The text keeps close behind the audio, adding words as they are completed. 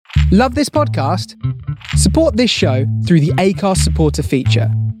Love this podcast? Support this show through the Acast supporter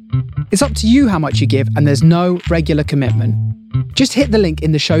feature. It's up to you how much you give, and there's no regular commitment. Just hit the link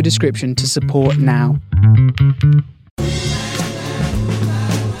in the show description to support now.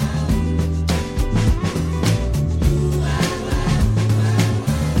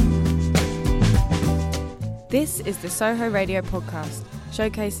 This is the Soho Radio Podcast,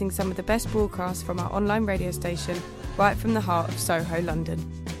 showcasing some of the best broadcasts from our online radio station, right from the heart of Soho, London.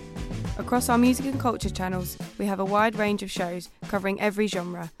 Across our music and culture channels, we have a wide range of shows covering every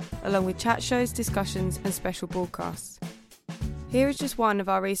genre, along with chat shows, discussions and special broadcasts. Here is just one of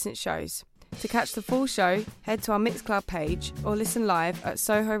our recent shows. To catch the full show, head to our Mixcloud page or listen live at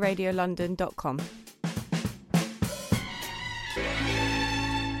sohoradiolondon.com.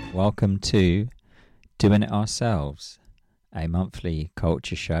 Welcome to Doing It Ourselves, a monthly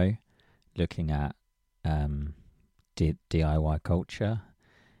culture show looking at DIY culture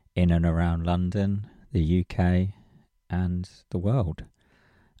in and around London, the UK and the world.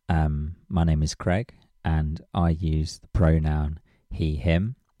 My name is Craig and I use the pronoun he,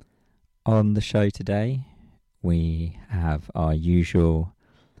 him. On the show today we have our usual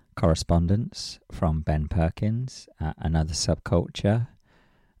correspondence from Ben Perkins, Another Subculture.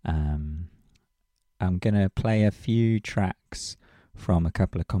 I'm going to play a few tracks from a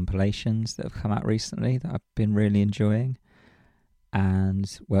couple of compilations that have come out recently that I've been really enjoying.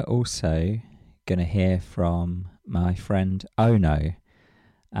 And we're also going to hear from my friend Ono.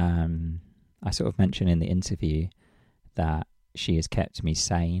 I sort of mentioned in the interview that she has kept me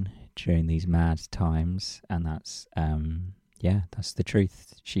sane during these mad times. And that's the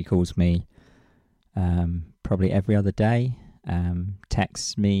truth. She calls me probably every other day,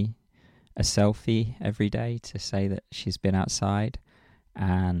 texts me a selfie every day to say that she's been outside,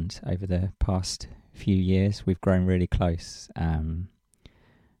 and over the past few years we've grown really close. I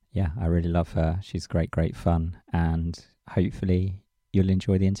really love her. She's great fun, and hopefully you'll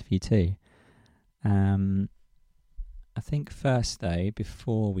enjoy the interview too. I think first though,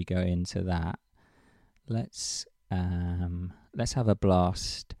 before we go into that, let's have a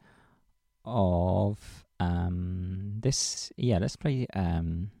blast of this. Let's play a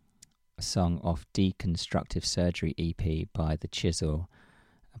song off Deconstructive Surgery EP by The Chisel.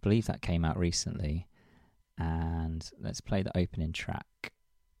 I believe that came out recently. And let's play the opening track,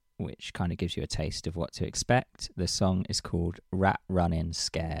 which kind of gives you a taste of what to expect. The song is called Rat Runnin'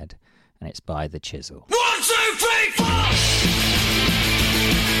 Scared, and it's by The Chisel. 1, 2, 3, 4!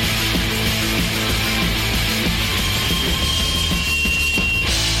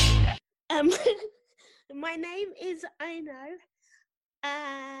 My name is Ono,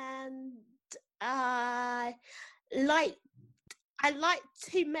 and I like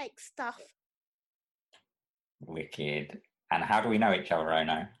to make stuff. Wicked. And how do we know each other,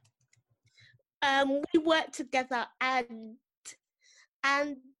 Ono? We work together and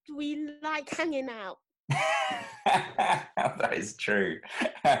we like hanging out. That is true.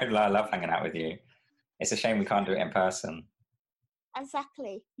 I love hanging out with you. It's a shame we can't do it in person.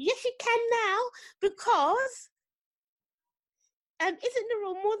 Exactly. Yes, you can now, because isn't the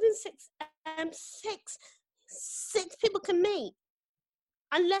rule more than six people can meet?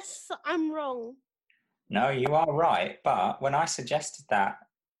 Unless I'm wrong. No, you are right. But when I suggested that,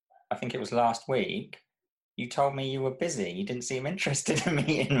 I think it was last week, you told me you were busy. You didn't seem interested in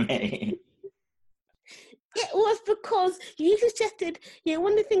meeting me. It was because you suggested,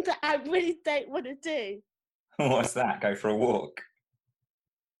 one of the things that I really don't want to do. What's that? Go for a walk?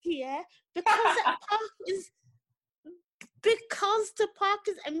 Yeah, because the park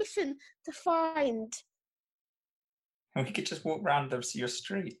is a mission to find. We could just walk round your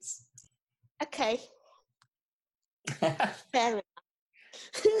streets. Okay. Fair enough.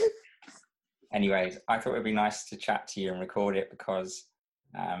 Anyways, I thought it'd be nice to chat to you and record it because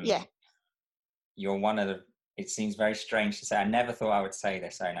you're one of the, it seems very strange to say, I never thought I would say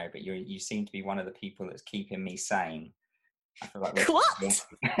this, Ono, but you seem to be one of the people that's keeping me sane. I feel like what?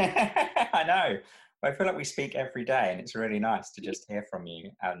 I know. I feel like we speak every day and it's really nice to just hear from you,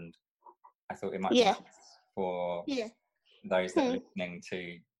 and I thought it might be nice for those that are listening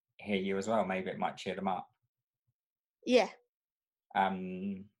to hear you as well. Maybe it might cheer them up. Yeah.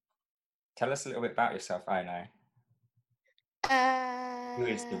 Tell us a little bit about yourself, Ono. Who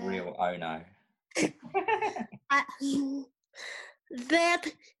is the real Ono?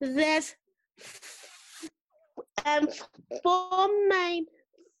 There's four main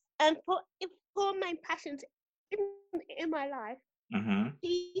passions in my life. Mm-hmm.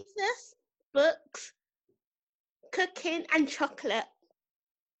 Jesus, books, cooking, and chocolate.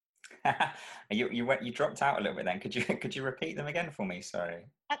 You dropped out a little bit then. Could you repeat them again for me? Sorry.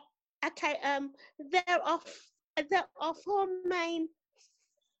 Okay. There are four main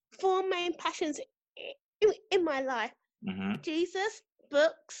passions in my life: Mm-hmm. Jesus,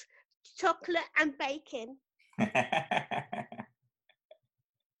 books, chocolate, and baking.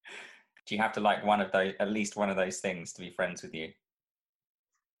 Do you have to like one of those, at least one of those things, to be friends with you?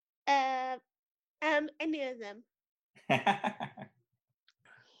 Any of them.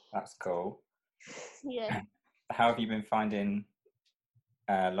 That's cool. Yeah. How have you been finding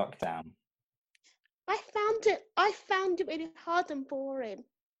lockdown? I found it really hard and boring.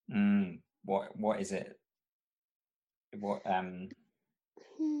 What is it? What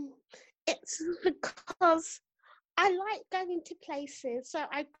It's because I like going to places, so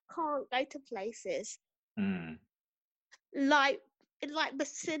I can't go to places like the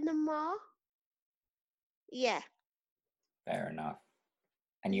cinema. Yeah, fair enough.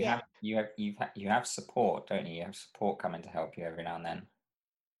 And yeah, you have support, don't you? You have support coming to help you every now and then.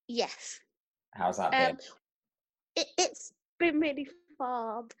 yes. How's that been? It's been really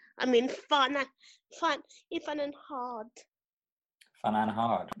hard. I mean, fun and hard. Fun and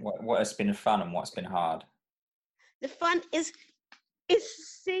hard. What has been fun and what's been hard? The fun is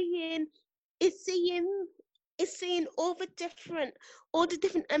seeing is seeing seeing all the different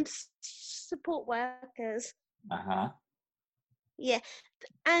support workers. Uh-huh. Yeah,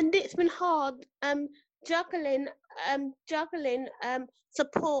 and it's been hard juggling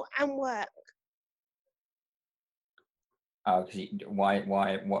support and work. Oh,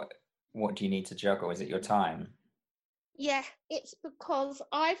 what do you need to juggle? Is it your time? Yeah, it's because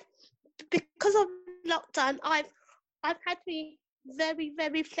of lockdown I've had to be very,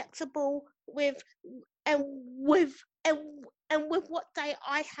 very flexible with what day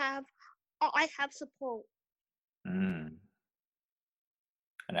I have support. And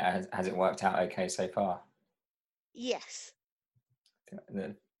has it worked out okay so far? Yes.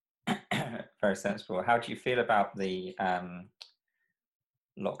 Very sensible. How do you feel about the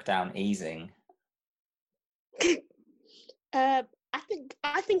lockdown easing? I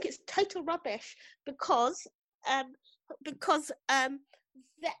think it's total rubbish because that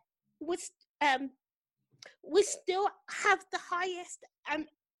we still have the highest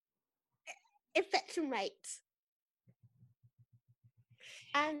infection rates,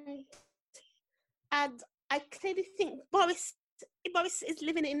 and I clearly think Boris is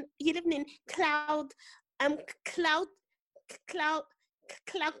living in cloud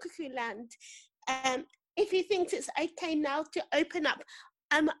cuckoo land. If he thinks it's okay now to open up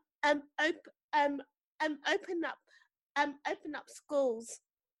open up schools.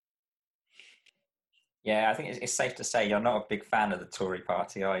 Yeah, I think it's safe to say you're not a big fan of the Tory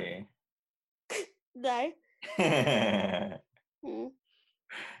party, are you? No.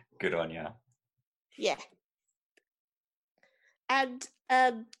 Good on you. Yeah. And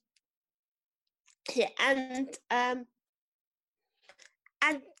yeah, and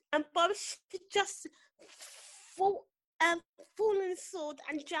Boris just fall on his sword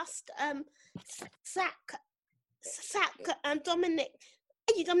and just sack Dominic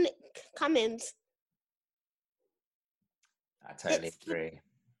Cummings. I totally agree.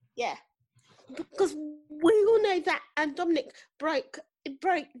 Yeah, because we all know that Dominic broke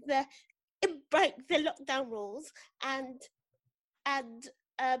the lockdown rules, and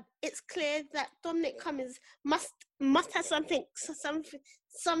it's clear that Dominic Cummings must have something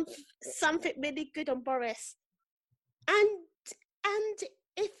really good on Boris, and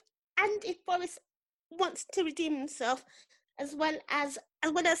if Boris wants to redeem himself, as well as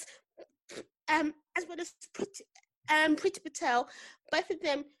Priti Patel, both of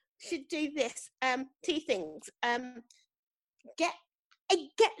them should do this two things: get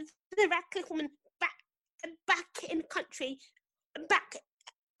the Radcliffe woman back in the country, back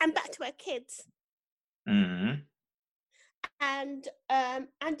to her kids, and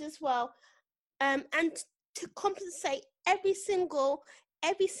as well, and to compensate every single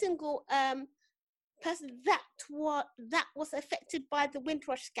person that was affected by the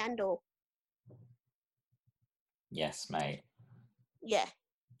Windrush scandal. Yes, mate. Yeah.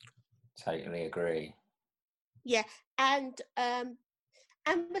 Totally agree. Yeah, and the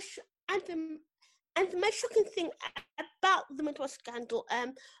most shocking thing about the Windrush scandal,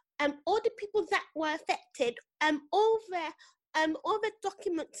 all the people that were affected, all the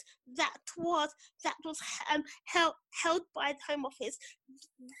documents that was held by the Home Office,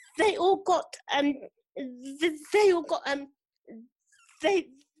 they all got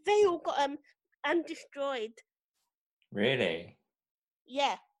destroyed. Really?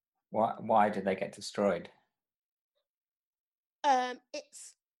 Yeah. Why did they get destroyed?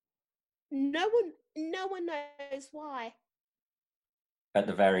 It's no one knows why. at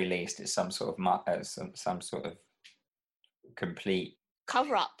the very least, it's some sort of some sort of complete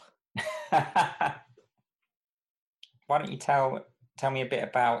cover up. Why don't you tell me a bit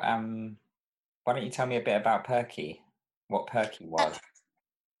about why don't you tell me a bit about Perky? What Perky was?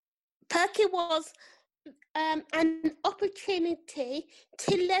 Perky was an opportunity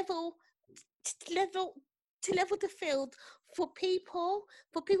to level the field for people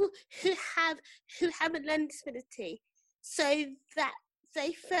who have a learning disability, so that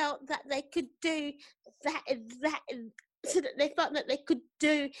they felt that they could do that so that they felt that they could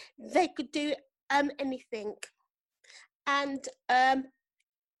do anything, and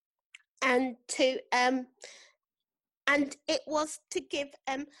it was to give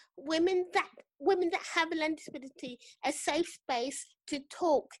women that have a learning disability a safe space to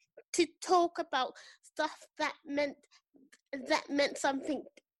talk about stuff that meant something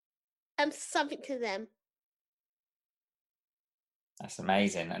to them. That's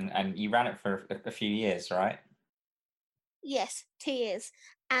amazing. And you ran it for a few years, right? Yes, 2 years.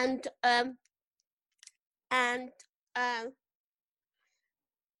 And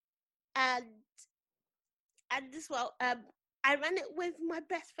as well, I ran it with my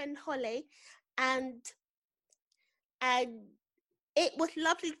best friend Holly, and it was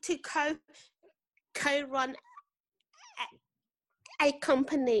lovely to co-run a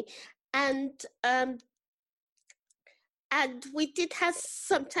company, and we did have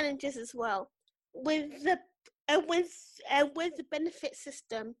some challenges as well with the benefit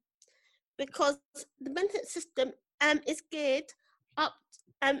system, because the benefit system is geared up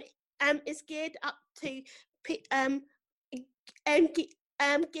to geared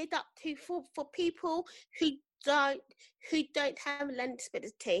up to for people who don't have a learning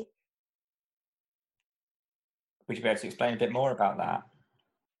disability. Would you be able to explain a bit more about that?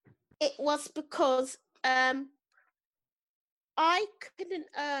 It was because I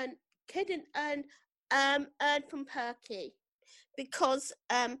couldn't earn from Perky because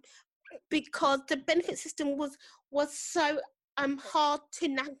the benefit system was so hard to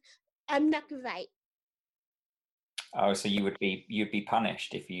navigate. Oh, so you'd be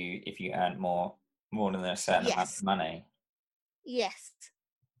punished if you earned more than a certain amount of money. Yes.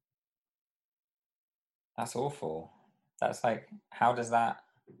 That's awful. That's like, how does that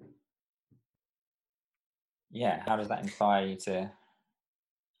inspire you to?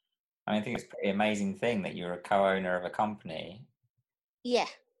 I think it's a pretty amazing thing that you're a co-owner of a company. Yeah.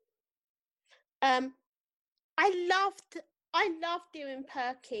 I loved doing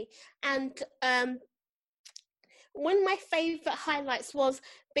Perky, and one of my favourite highlights was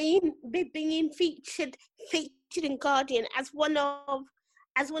being featured in Guardian as one of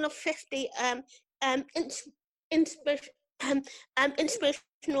 50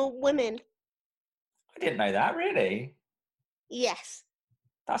 inspirational women. I didn't know that, really. Yes.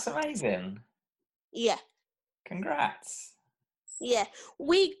 That's amazing. Yeah. Congrats. Yeah,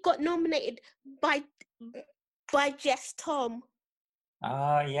 we got nominated by Jess Tom.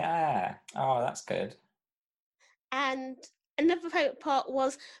 Oh yeah. Oh, that's good. And another favourite part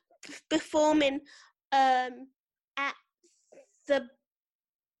was performing at the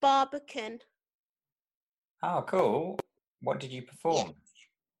Barbican. Oh, cool. What did you perform?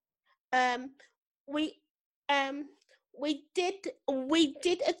 Yeah. We did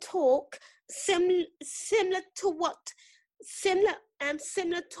a talk similar to what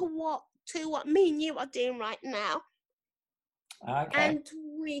me and you are doing right now. Okay.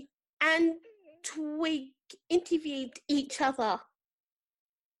 And we interviewed each other.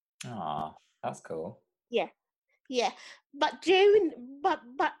 Oh, that's cool. Yeah. But during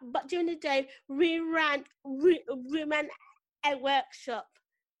the day, we ran a workshop.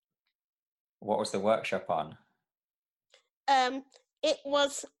 What was the workshop on? It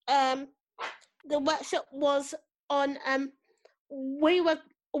was the workshop was on we were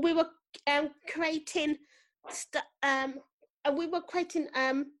creating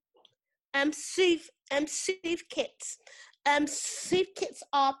soothe kits. Soothe kits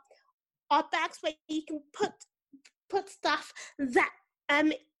are bags where you can put stuff that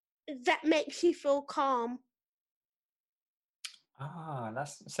makes you feel calm. Ah,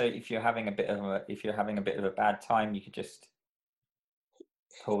 that's so. If you're having a bit of a bad time, you could just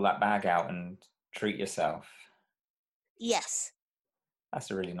pull that bag out and treat yourself. Yes.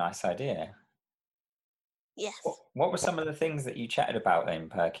 That's a really nice idea. Yes. What were some of the things that you chatted about in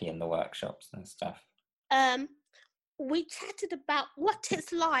Perky in the workshops and stuff? We chatted about what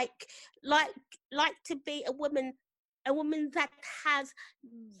it's like to be a woman that has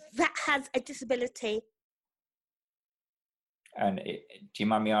a disability. And do you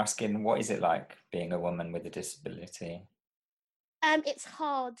mind me asking, what is it like being a woman with a disability? it's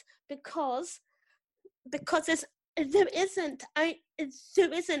hard because there isn't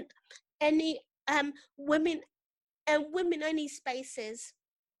any women only spaces,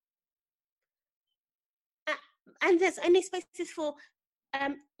 and there's only spaces for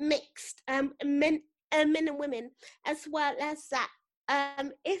mixed men and women, as well as that.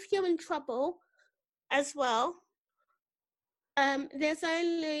 If you're in trouble as well, there's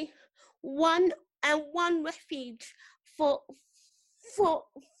only one refuge for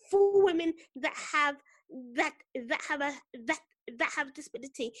women that have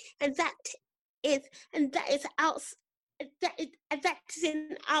disability, and that is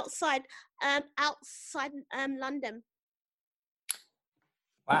outside London.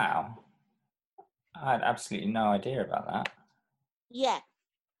 Wow. I had absolutely no idea about that. Yeah.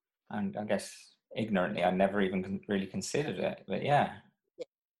 And I guess ignorantly, I never even really considered it. But yeah.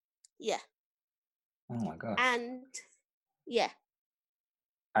 Yeah. Oh my God. And yeah.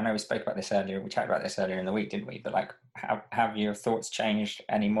 I know we spoke about this earlier. We chatted about this earlier in the week, didn't we? But like, have your thoughts changed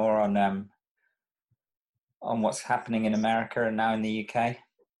any more on what's happening in America and now in the UK?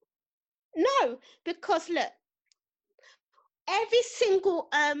 No, because look, every single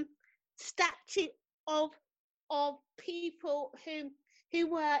statue of people who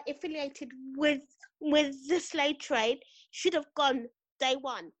were affiliated with the slave trade should have gone day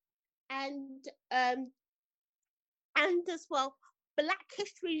one, and as well, Black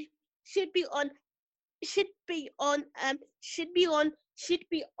History should be on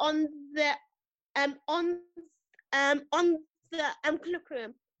the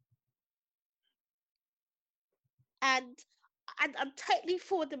curriculum. And I'm totally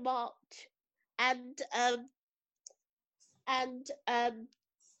for the march, and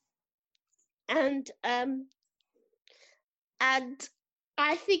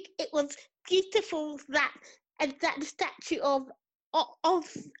I think it was beautiful that the statue of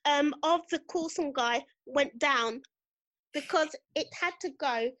the Coulson guy went down, because it had to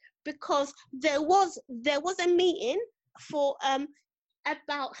go, because there was a meeting for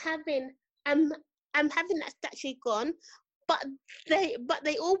about having that statue gone, but they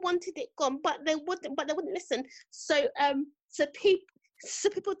all wanted it gone, but they wouldn't listen. So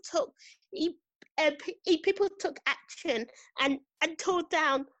people took action and tore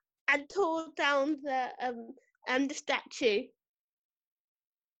down the statue.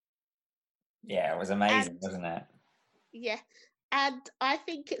 Yeah, it was amazing, wasn't it? Yeah, and I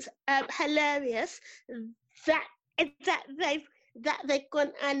think it's hilarious that they've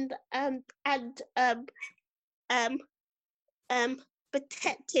gone and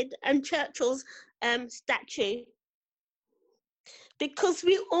protected Churchill's statue, because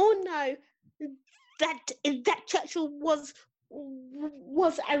we all know that Churchill was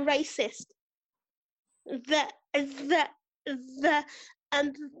a racist. The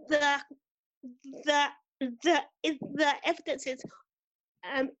evidence is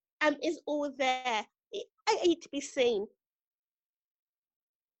all there. It need to be seen.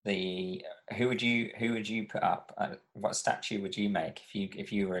 Who would you put up? What statue would you make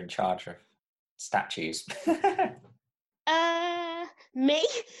if you were in charge of statues? Me.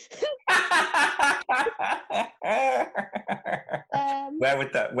 Where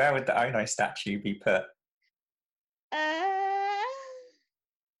would the Ono statue be put?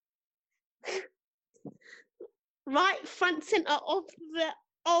 Right front center of the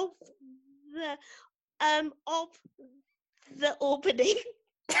Albany.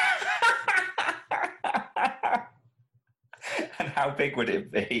 And how big would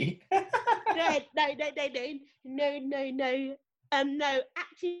it be? No. No,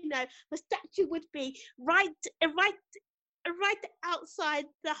 actually, no. The statue would be right outside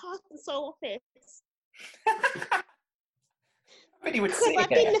the Heart and Soul office. But you would see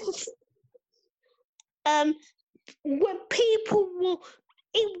it. When people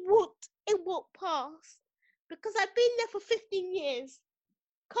walk past, because I've been there for 15 years.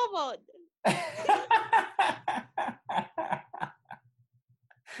 Come on.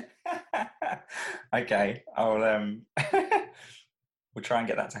 Okay, I'll we'll try and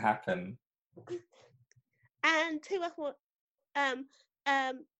get that to happen. And who else want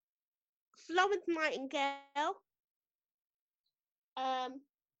Florence Nightingale,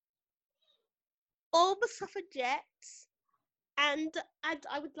 all the suffragettes, and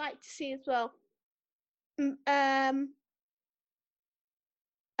I would like to see as well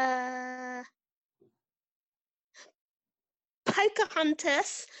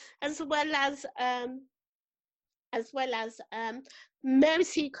Pocahontas, as well as Mary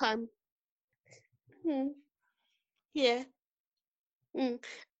Seacombe. Yeah.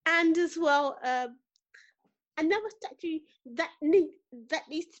 And as well another statue that needs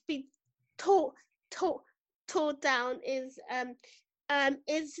to be tore down is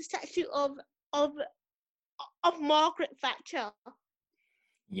the statue of Margaret Thatcher.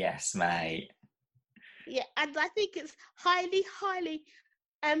 Yes, mate. Yeah, and I think it's highly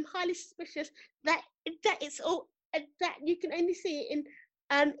suspicious that it's all that you can only see it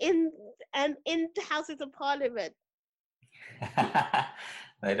in the Houses of Parliament.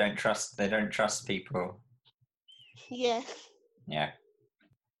 They don't trust people. Yeah. Yeah.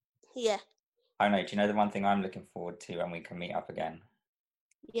 Yeah. Oh no, do you know the one thing I'm looking forward to when we can meet up again?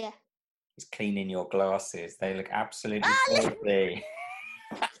 Yeah. Is cleaning your glasses. They look absolutely filthy.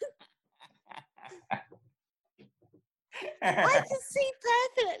 I can see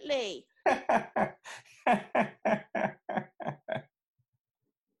perfectly.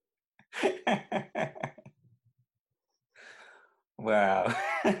 Wow.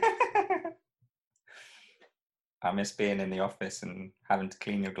 I miss being in the office and having to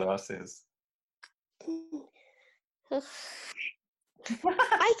clean your glasses. I can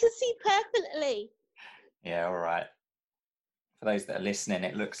see perfectly. Yeah, all right. For those that are listening,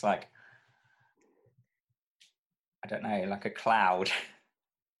 it looks like, I don't know, like a cloud.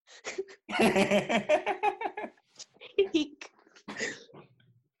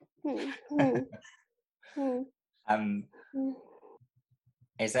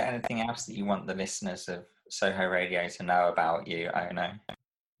 Is there anything else that you want the listeners of Soho Radio to know about you, Ono?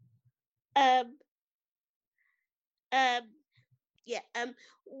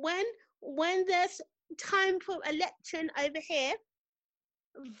 When there's time for election over here,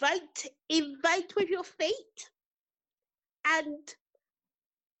 vote with your feet, and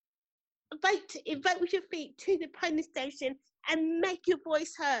vote with your feet to the polling station and make your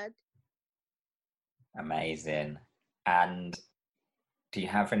voice heard. Amazing. And do you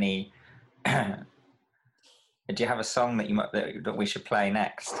have any? Do you have a song that we should play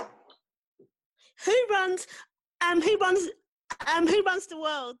next? Who runs the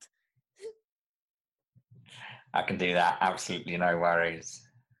world? I can do that. Absolutely no worries.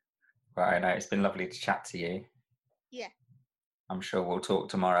 Well, I know it's been lovely to chat to you. Yeah. I'm sure we'll talk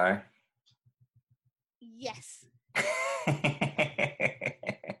tomorrow. Yes. And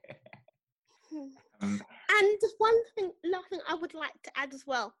last thing I would like to add as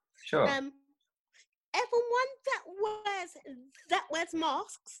well. Sure. Everyone that wears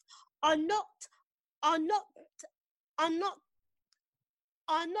masks are not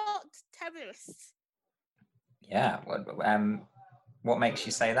terrorists. Yeah. What makes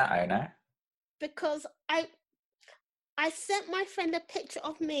you say that, Ono? Because I sent my friend a picture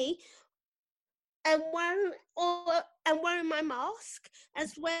of me and wearing my mask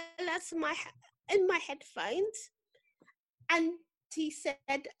as well as my headphones, and he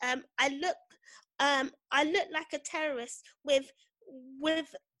said I look like a terrorist with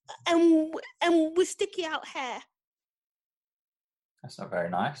sticky out hair. That's not very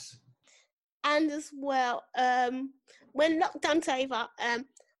nice. And as well, when lockdown's over, I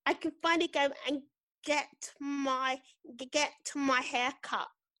can finally go and get my hair cut.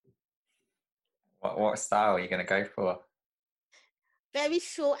 What style are you going to go for? Very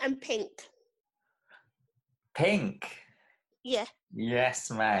short and pink. Pink? Yeah.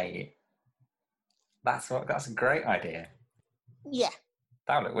 Yes, mate. That's a great idea. Yeah.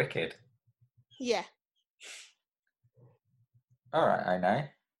 That would look wicked. Yeah. All right, I know.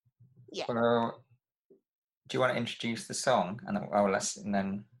 Yeah. Well, do you want to introduce the song and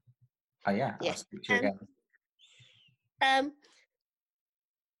then I'll speak to you again. And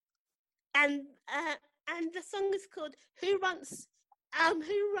the song is called Who Runs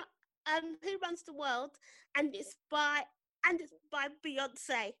the World, and it's by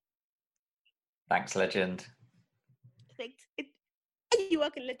Beyonce. Thanks, legend. Thanks. You're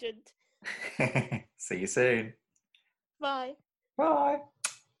welcome, legend. See you soon. Bye. Bye.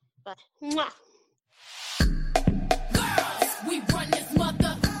 Bye. Mwah. Girls, we run this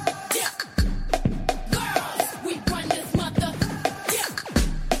mother. Yeah. Girls, we run this mother. Yeah.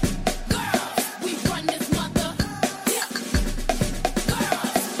 Girls, we run this mother. Yeah.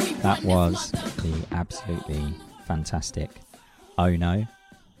 Girls, we run That was this mother. the absolutely fantastic Ono.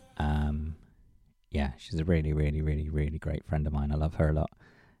 Yeah, she's a really, really, really, really great friend of mine. I love her a lot.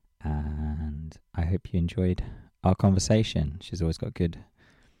 And I hope you enjoyed our conversation. She's always got good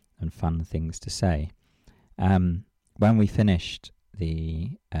and fun things to say. When we finished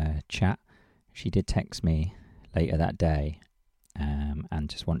the chat, she did text me later that day and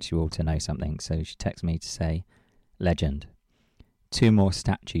just wants you all to know something. So she texted me to say, legend, 2 more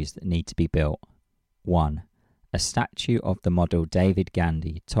statues that need to be built. 1, A statue of the model David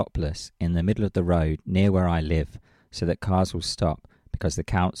Gandhi, topless, in the middle of the road near where I live, so that cars will stop because the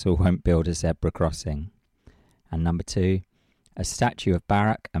council won't build a zebra crossing. And number 2, a statue of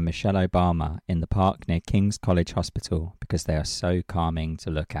Barack and Michelle Obama in the park near King's College Hospital because they are so calming to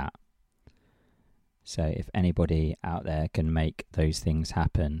look at. So if anybody out there can make those things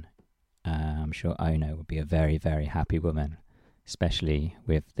happen, I'm sure Ono would be a very, very happy woman, especially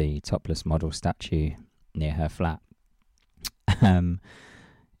with the topless model statue near her flat.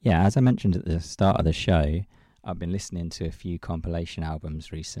 As I mentioned at the start of the show, I've been listening to a few compilation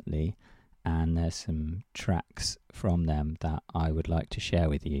albums recently, and there's some tracks from them that I would like to share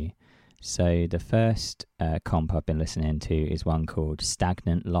with you. So the first comp I've been listening to is one called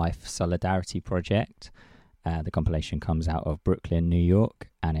Stagnant Life Solidarity Project. The compilation comes out of Brooklyn, New York,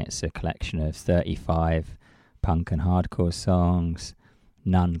 and it's a collection of 35 punk and hardcore songs.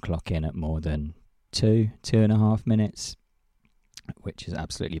 None clock in at more than 2.5 minutes, which is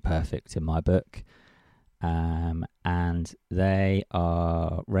absolutely perfect in my book. And they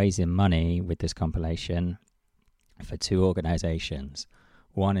are raising money with this compilation for 2 organisations.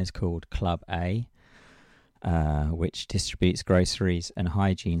 One is called Club A, which distributes groceries and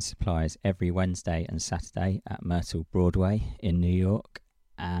hygiene supplies every Wednesday and Saturday at Myrtle Broadway in New York.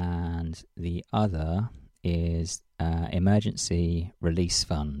 And the other is Emergency Release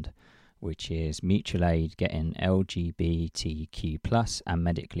Fund, which is mutual aid getting LGBTQ+ and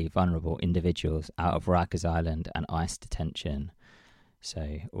medically vulnerable individuals out of Rikers Island and ICE detention.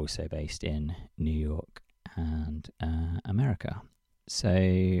 So also based in New York and America.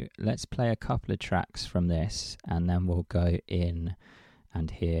 So let's play a couple of tracks from this, and then we'll go in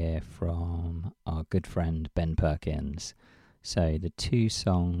and hear from our good friend Ben Perkins. So the 2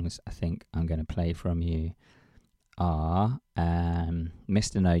 songs I think I'm going to play from you are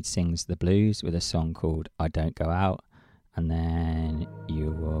Mr. Node Sings the Blues with a song called I Don't Go Out, and then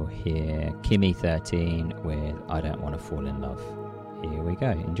you will hear Kimmy 13 with I Don't Want to Fall in Love. Here we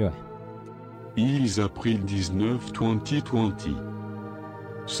go, enjoy. It is April 19, 2020.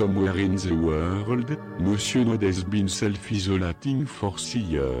 Somewhere in the world, Monsieur Node has been self-isolating for 6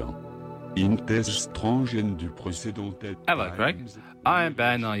 years. In this strange and unprecedented Hello, Craig. times- I am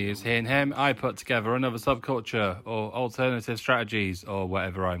Ben. I use he and him. I put together another subculture or alternative strategies or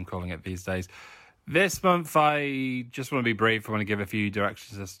whatever I'm calling it these days. This month, I just want to be brief. I want to give a few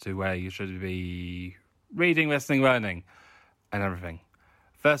directions as to where you should be reading, listening, learning, and everything.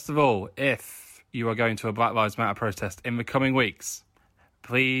 First of all, if you are going to a Black Lives Matter protest in the coming weeks,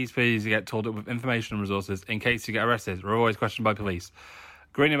 please get told up with information and resources in case you get arrested. We're always questioned by police.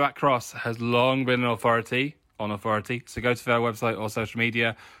 Green and Black Cross has long been on authority, so go to their website or social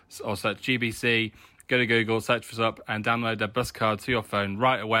media, or search GBC, go to Google, search for us up, and download their bus card to your phone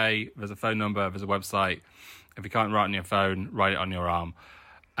right away. There's a phone number, there's a website. If you can't write on your phone, write it on your arm.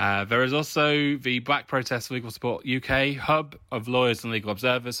 There is also the Black Protest Legal Support UK hub of lawyers and legal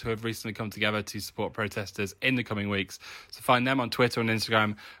observers who have recently come together to support protesters in the coming weeks. So find them on Twitter and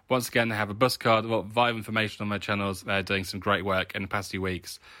Instagram. Once again, they have a bus card, a lot of vital information on their channels. They're doing some great work in the past few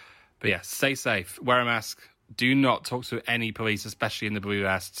weeks. But yeah, stay safe, wear a mask, do not talk to any police, especially in the blue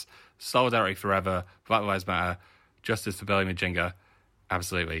vests. Solidarity forever, Black Lives Matter, justice for Billy Majinga.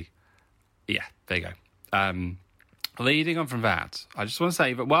 Absolutely. Yeah, there you go. Leading on from that, I just want to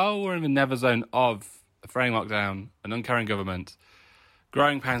say that while we're in the never zone of a fraying lockdown, an uncaring government,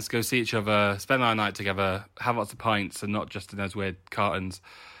 growing plans to go see each other, spend our night together, have lots of pints and not just in those weird cartons,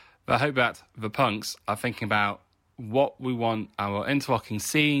 but I hope that the punks are thinking about what we want our interlocking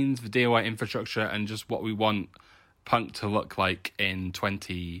scenes, the DIY infrastructure, and just what we want punk to look like in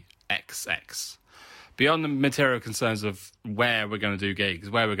 20XX. Beyond the material concerns of where we're going to do gigs,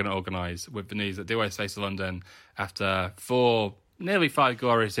 where we're going to organise, with the news that DIY Space of London, after nearly 5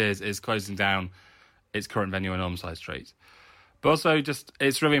 glorious years, is closing down its current venue on Ormside Street. But also, just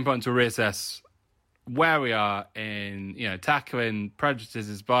it's really important to reassess where we are in, tackling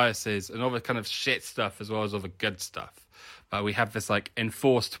prejudices, biases, and all the kind of shit stuff as well as all the good stuff. But we have this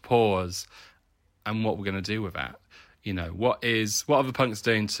enforced pause, and what we're going to do with that. What are the punks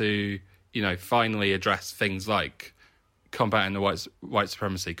doing to finally address things like combating the white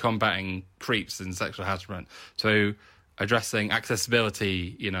supremacy, combating creeps and sexual harassment, to addressing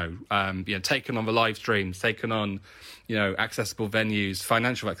accessibility, taking on the live streams, taking on, accessible venues,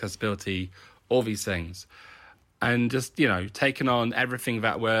 financial accessibility, all these things. And just, taking on everything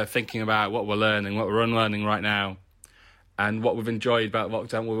that we're thinking about, what we're learning, what we're unlearning right now, and what we've enjoyed about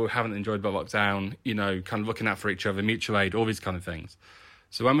lockdown, what we haven't enjoyed about lockdown, kind of looking out for each other, mutual aid, all these kind of things.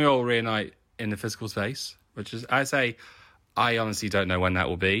 So when we all reunite in the physical space, which is, I honestly don't know when that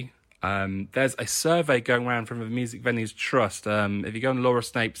will be. There's a survey going around from the Music Venues Trust. If you go on Laura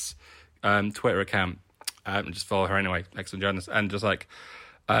Snape's Twitter account, and just follow her anyway, excellent journalist, and just like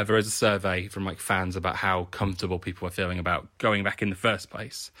there is a survey from like fans about how comfortable people are feeling about going back in the first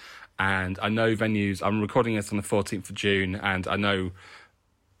place. And I know venues, I'm recording this on the 14th of June, and I know,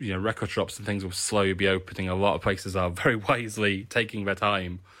 you know, record shops and things will slowly be opening. A lot of places are very wisely taking their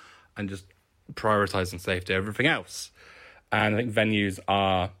time and just prioritising safety over everything else. And I think venues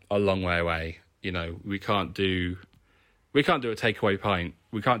are a long way away. You know, we can't do a takeaway pint.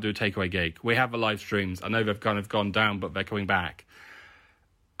 We can't do a takeaway gig. We have the live streams. I know they've kind of gone down, but they're coming back.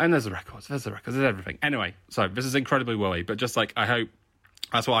 And there's the records, there's everything. Anyway, so this is incredibly woolly, but just like, I hope,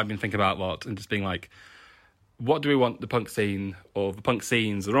 that's what I've been thinking about a lot, and just being like, what do we want the punk scene, or the punk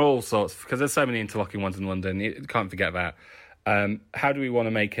scenes, and all sorts, because there's so many interlocking ones in London, you can't forget that. How do we want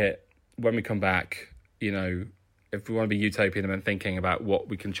to make it, when we come back, you know, if we want to be utopian and then thinking about what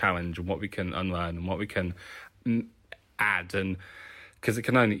we can challenge, and what we can unlearn, and what we can add, and, because it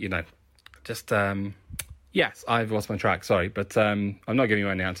can only, you know, just, yes, I've lost my track, sorry, but I'm not giving you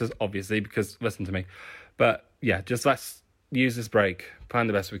any answers, obviously, because listen to me. But yeah, just let's use this break, plan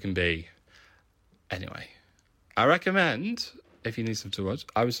the best we can be. Anyway, I recommend, if you need something to watch,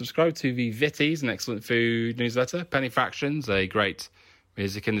 I would subscribe to the Vitties, an excellent food newsletter, Penny Fractions, a great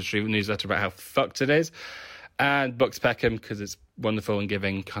music industry newsletter about how fucked it is, and Books Peckham, because it's wonderful and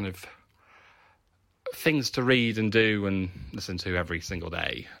giving kind of things to read and do and listen to every single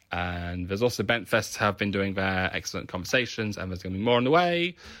day. And there's also Bentfest have been doing their excellent conversations, and there's going to be more on the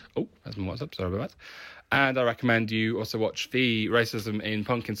way. Oh, that's my WhatsApp, sorry about that. And I recommend you also watch the Racism in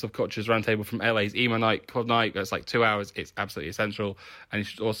Punk and Subcultures Roundtable from LA's Emo Night, Club Night. That's like 2 hours. It's absolutely essential. And you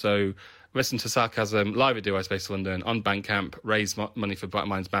should also listen to Sarcasm live at DY Space London on Bandcamp, raise money for Black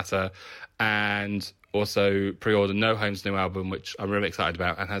Minds Matter, and also pre-order No Home's new album, which I'm really excited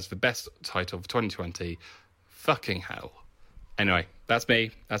about, and has the best title of 2020, Fucking Hell. Anyway, that's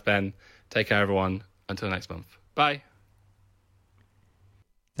me. That's Ben. Take care, everyone. Until next month. Bye.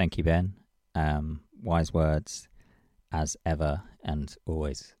 Thank you, Ben. Wise words as ever, and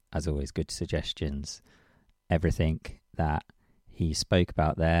always, as always, good suggestions. Everything that he spoke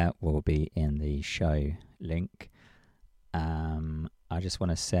about there will be in the show link. I just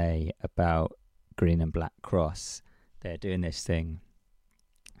want to say about Green and Black Cross, they're doing this thing.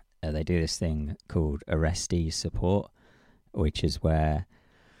 They do this thing called arrestee support, which is where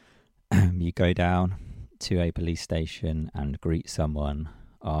you go down to a police station and greet someone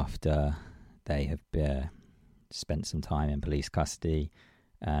after they have spent some time in police custody.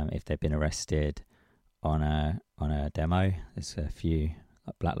 If they've been arrested on a demo, there's a few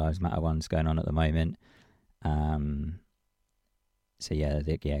Black Lives Matter ones going on at the moment. So yeah,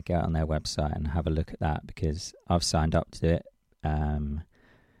 get on their website and have a look at that, because I've signed up to it for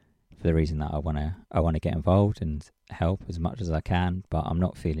the reason that I want to get involved and help as much as I can, but I'm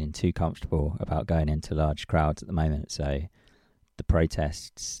not feeling too comfortable about going into large crowds at the moment. So the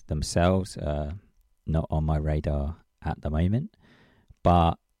protests themselves are not on my radar at the moment,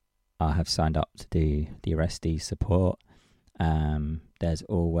 but I have signed up to do the arrestee support. There's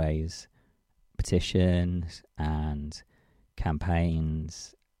always petitions and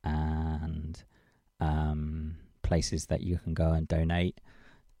campaigns and places that you can go and donate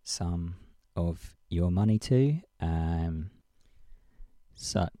some of your money to,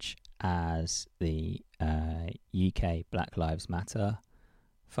 such as the UK Black Lives Matter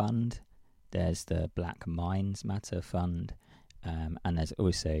Fund. There's the Black Minds Matter Fund, and there's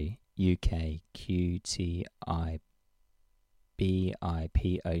also UK QTIBIPOC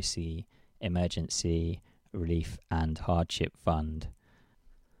Emergency Relief and Hardship Fund.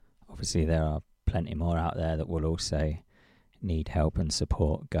 Obviously there are plenty more out there that will also need help and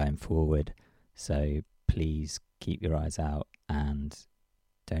support going forward, so please keep your eyes out and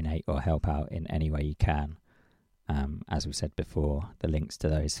donate or help out in any way you can. As we said before, the links to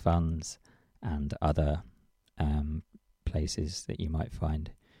those funds and other places that you might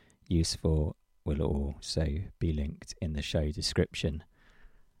find useful will also be linked in the show description.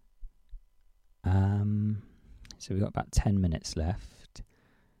 So we've got about 10 minutes left.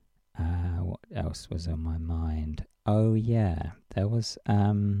 What else was on my mind? Oh yeah, there was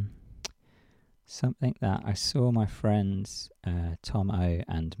something that I saw my friends Tom O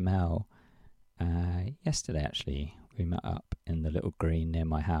and Mel yesterday. Actually, we met up in the little green near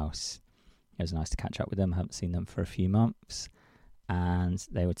my house. It was nice to catch up with them. I haven't seen them for a few months, and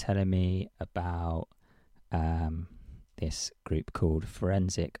they were telling me about this group called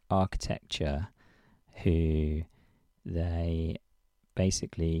Forensic Architecture, who they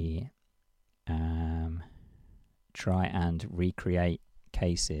basically try and recreate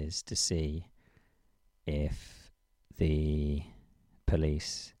cases to see if the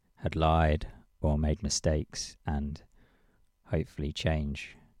police had lied or made mistakes, and hopefully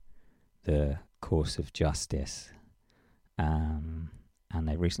change the course of justice. And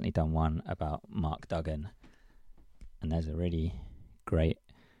they've recently done one about Mark Duggan, and there's a really great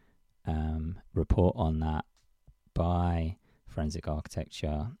report on that by Forensic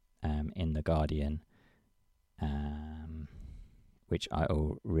Architecture in The Guardian, which I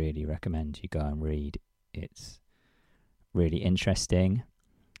will really recommend you go and read. It's really interesting.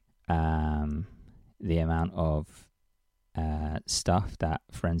 The amount of stuff that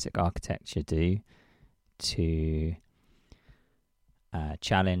Forensic Architecture do to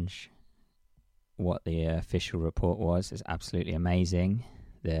challenge what the official report was is absolutely amazing.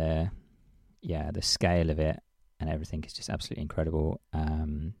 The scale of it and everything is just absolutely incredible.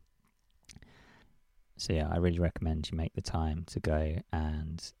 So yeah, I really recommend you make the time to go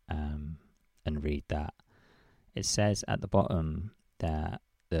and read that. It says at the bottom that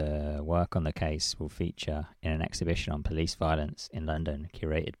the work on the case will feature in an exhibition on police violence in London,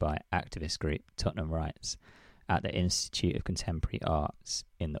 curated by activist group Tottenham Rights at the Institute of Contemporary Arts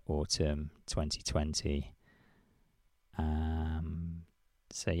in the autumn 2020.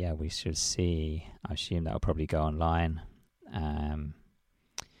 So yeah, we should see. I assume that will probably go online,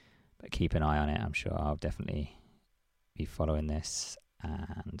 but keep an eye on it. I'm sure I'll definitely be following this,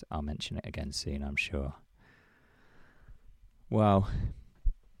 and I'll mention it again soon, I'm sure. Well,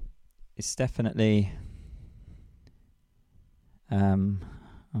 it's definitely I'm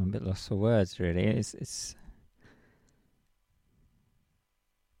a bit lost for words, really. It's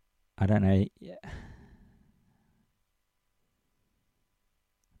I don't know.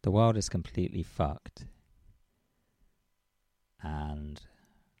 The world is completely fucked, and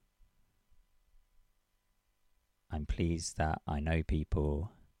I'm pleased that I know people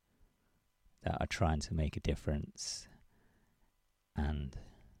that are trying to make a difference, and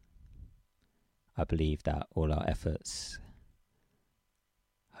I believe that all our efforts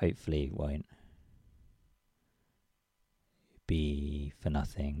hopefully won't be for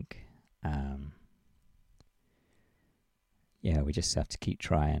nothing. We just have to keep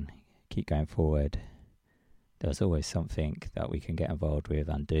trying, keep going forward. There's always something that we can get involved with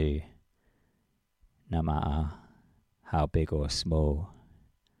and do, no matter how big or small.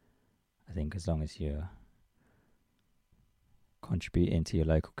 I think as long as you're contributing to your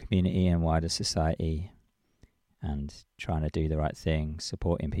local community and wider society and trying to do the right thing,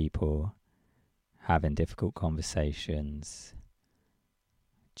 supporting people, having difficult conversations,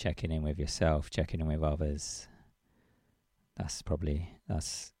 checking in with yourself, checking in with others, that's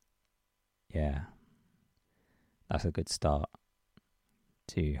a good start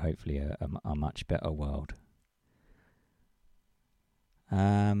to hopefully a much better world.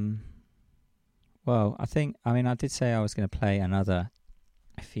 Well, I did say I was going to play a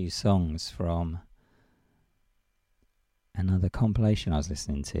few songs from another compilation I was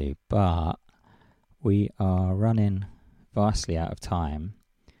listening to, but we are running vastly out of time.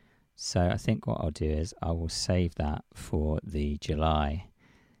 So I think what I'll do is I will save that for the July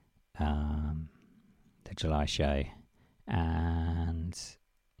show, and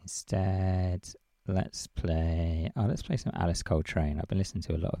instead let's play some Alice Coltrane. I've been listening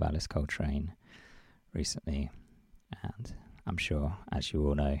to a lot of Alice Coltrane recently, and I'm sure, as you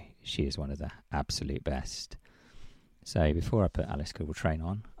all know, she is one of the absolute best. So before I put Alice Coltrane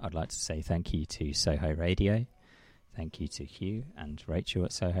on, I'd like to say thank you to Soho Radio. Thank you to Hugh and Rachel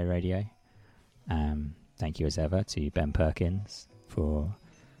at Soho Radio. Thank you as ever to Ben Perkins for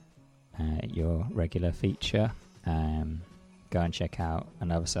your regular feature. Go and check out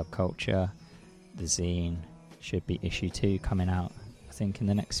Another Subculture. The zine should be issue 2 coming out, I think, in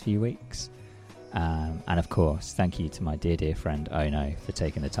the next few weeks. And of course, thank you to my dear friend Ono for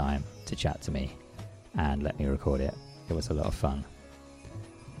taking the time to chat to me and let me record it. It was a lot of fun.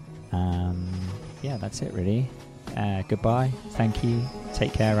 That's it really. Goodbye, thank you,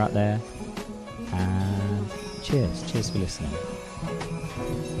 take care out there, and cheers for listening.